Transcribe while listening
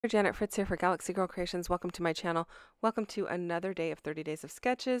Janet Fritz here for Galaxy Girl Creations. Welcome to my channel. Welcome to another day of 30 Days of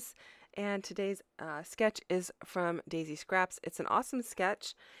Sketches. And today's sketch is from Daisy Scraps. It's an awesome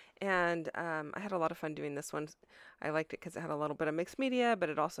sketch, and I had a lot of fun doing this one. I liked it because it had a little bit of mixed media, but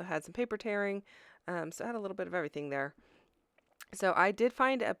it also had some paper tearing, so it had a little bit of everything there. So I did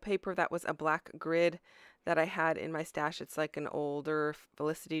find a paper that was a black grid that I had in my stash. It's like an older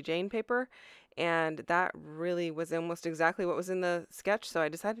Felicity Jane paper, and that really was almost exactly what was in the sketch, so I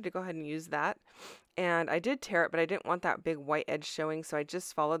decided to go ahead and use that. And I did tear it, but I didn't want that big white edge showing, so I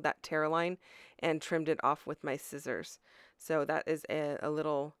just followed that tear line and trimmed it off with my scissors. So that is a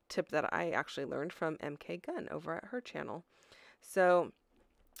little tip that I actually learned from MK Gunn over at her channel. So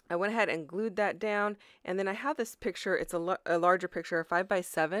I went ahead and glued that down, and then I have this picture. It's a larger picture, a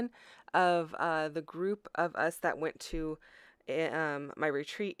 5x7, of the group of us that went to my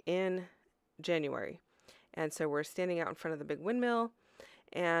retreat in January. And so we're standing out in front of the big windmill,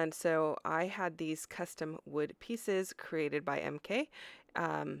 and so I had these custom wood pieces created by MK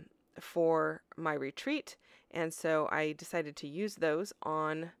for my retreat, and so I decided to use those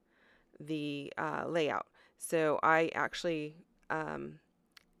on the layout. So I actually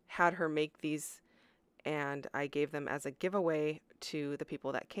had her make these, and I gave them as a giveaway to the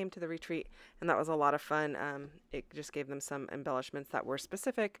people that came to the retreat, and that was a lot of fun. It just gave them some embellishments that were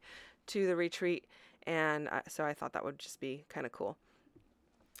specific to the retreat, and so I thought that would just be kind of cool.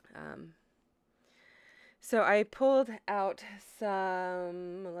 So I pulled out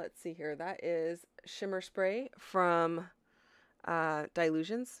some, let's see here, that is shimmer spray from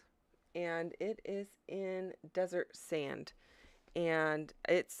Dilutions, and it is in Desert Sand. And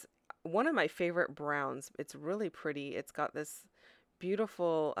it's one of my favorite browns. It's really pretty. It's got this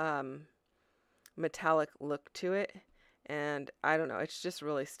beautiful metallic look to it, and I don't know, it's just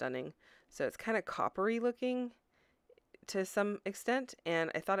really stunning. So it's kind of coppery looking to some extent,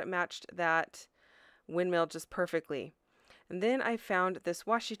 and I thought it matched that windmill just perfectly. And then I found this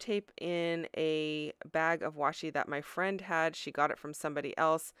washi tape in a bag of washi that my friend had. She got it from somebody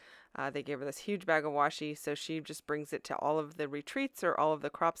else. They gave her this huge bag of washi, so she just brings it to all of the retreats or all of the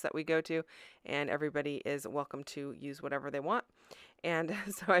crops that we go to, and everybody is welcome to use whatever they want. And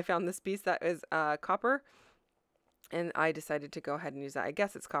so I found this piece that is copper, and I decided to go ahead and use that. I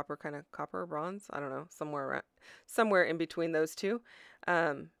guess it's copper, kind of copper or bronze. I don't know, somewhere in between those two.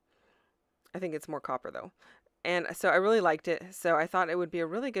 I think it's more copper though. And so I really liked it. So I thought it would be a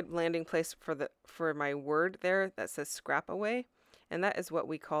really good landing place for my word there that says Scrapaway. And that is what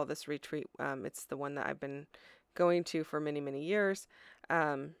we call this retreat. It's the one that I've been going to for many, many years.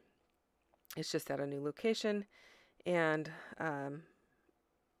 It's just at a new location. And a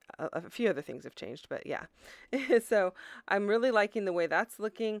few other things have changed, but yeah. So I'm really liking the way that's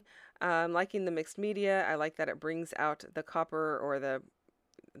looking. Liking the mixed media. I like that it brings out the copper or the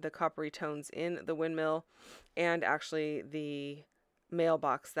coppery tones in the windmill, and actually the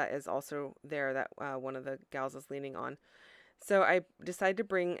mailbox that is also there that one of the gals is leaning on. So I decided to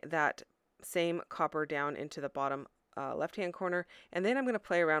bring that same copper down into the bottom left hand corner, and then I'm going to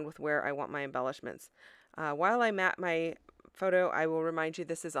play around with where I want my embellishments. While I'm at my photo, I will remind you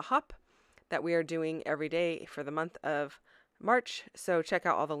this is a hop that we are doing every day for the month of March, so check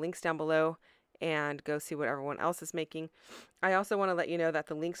out all the links down below and go see what everyone else is making. I also want to let you know that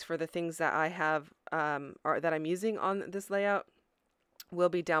the links for the things that I have or that I'm using on this layout will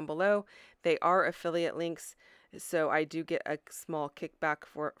be down below. They are affiliate links, so I do get a small kickback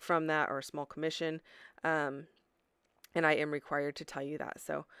from that, or a small commission, and I am required to tell you that.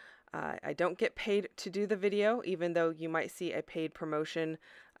 So I don't get paid to do the video, even though you might see a paid promotion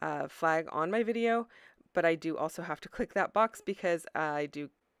flag on my video, but I do also have to click that box because I do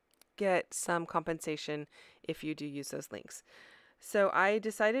get some compensation if you do use those links. So I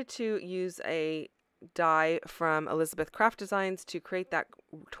decided to use a die from Elizabeth Craft Designs to create that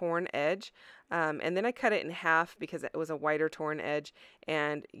torn edge, and then I cut it in half because it was a wider torn edge,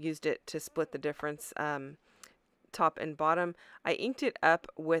 and used it to split the difference top and bottom. I inked it up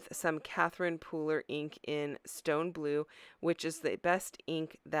with some Catherine Pooler ink in Stone Blue, which is the best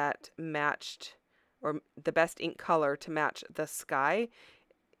ink that matched, or the best ink color to match the sky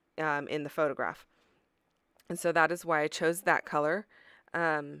in the photograph. And so that is why I chose that color.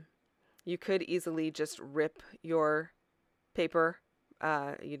 You could easily just rip your paper.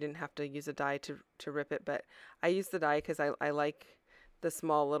 You didn't have to use a die to rip it, but I use the die because I like the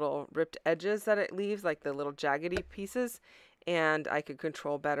small little ripped edges that it leaves, like the little jaggedy pieces, and I could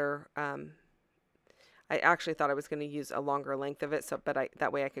control better. I actually thought I was going to use a longer length of it, but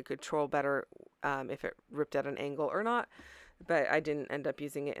that way I could control better if it ripped at an angle or not. But I didn't end up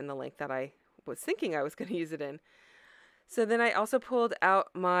using it in the length that I was thinking I was going to use it in. So then I also pulled out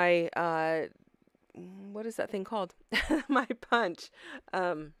my, what is that thing called? My punch,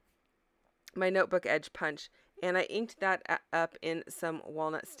 my notebook edge punch. And I inked that up in some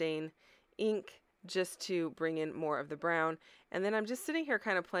walnut stain ink just to bring in more of the brown. And then I'm just sitting here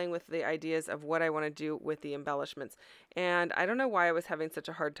kind of playing with the ideas of what I want to do with the embellishments. And I don't know why I was having such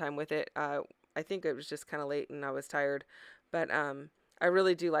a hard time with it. I think it was just kind of late and I was tired. But I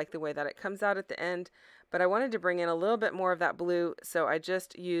really do like the way that it comes out at the end. But I wanted to bring in a little bit more of that blue, so I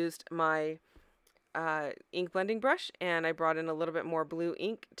just used my ink blending brush and I brought in a little bit more blue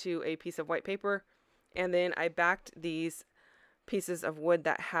ink to a piece of white paper. And then I backed these pieces of wood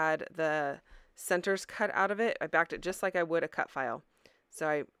that had the centers cut out of it. I backed it just like I would a cut file. So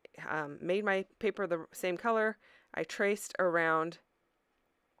I made my paper the same color. I traced around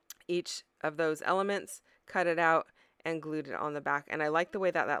each of those elements, cut it out, and glued it on the back. And I like the way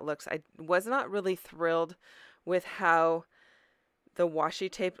that that looks. I was not really thrilled with how the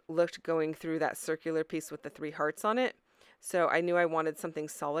washi tape looked going through that circular piece with the 3 hearts on it. So I knew I wanted something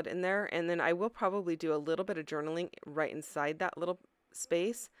solid in there. And then I will probably do a little bit of journaling right inside that little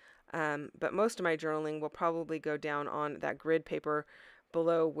space. But most of my journaling will probably go down on that grid paper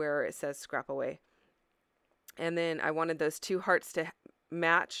below where it says Scrapaway. And then I wanted those 2 hearts to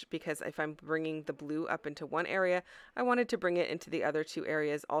match, because if I'm bringing the blue up into one area, I wanted to bring it into the other 2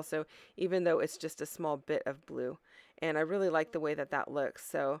 areas also, even though it's just a small bit of blue. And I really like the way that that looks.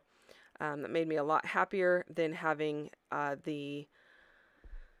 So that made me a lot happier than having the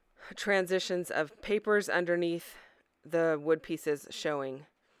transitions of papers underneath the wood pieces showing.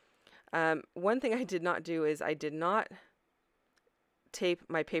 One thing I did not do is I did not tape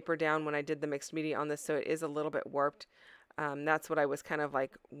my paper down when I did the mixed media on this, so it is a little bit warped. That's what I was kind of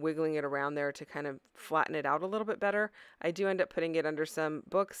like wiggling it around there to kind of flatten it out a little bit better. I do end up putting it under some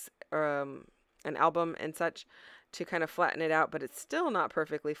books, an album and such, to kind of flatten it out, but it's still not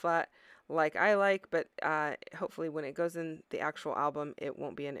perfectly flat like I like, but hopefully when it goes in the actual album, it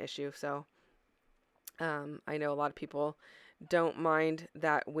won't be an issue. So I know a lot of people don't mind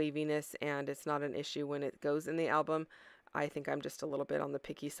that waviness, and it's not an issue when it goes in the album. I think I'm just a little bit on the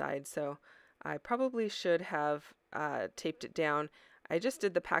picky side, so I probably should have taped it down. I just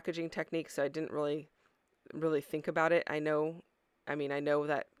did the packaging technique, so I didn't really think about it. I know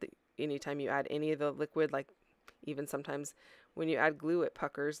that anytime you add any of the liquid, like even sometimes when you add glue, it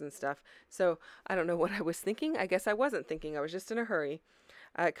puckers and stuff. So I don't know what I was thinking. I guess I wasn't thinking. I was just in a hurry.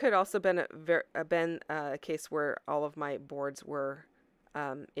 It could also been a case where all of my boards were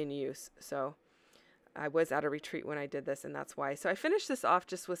in use. So I was at a retreat when I did this, and that's why. So I finished this off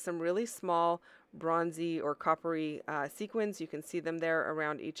just with some really small bronzy or coppery sequins. You can see them there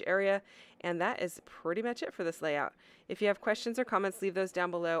around each area, and that is pretty much it for this layout. If you have questions or comments, leave those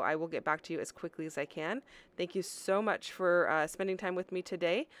down below. I will get back to you as quickly as I can. Thank you so much for spending time with me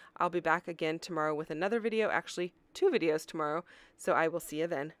today. I'll be back again tomorrow with another video, actually 2 videos tomorrow, so I will see you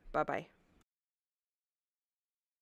then. Bye-bye.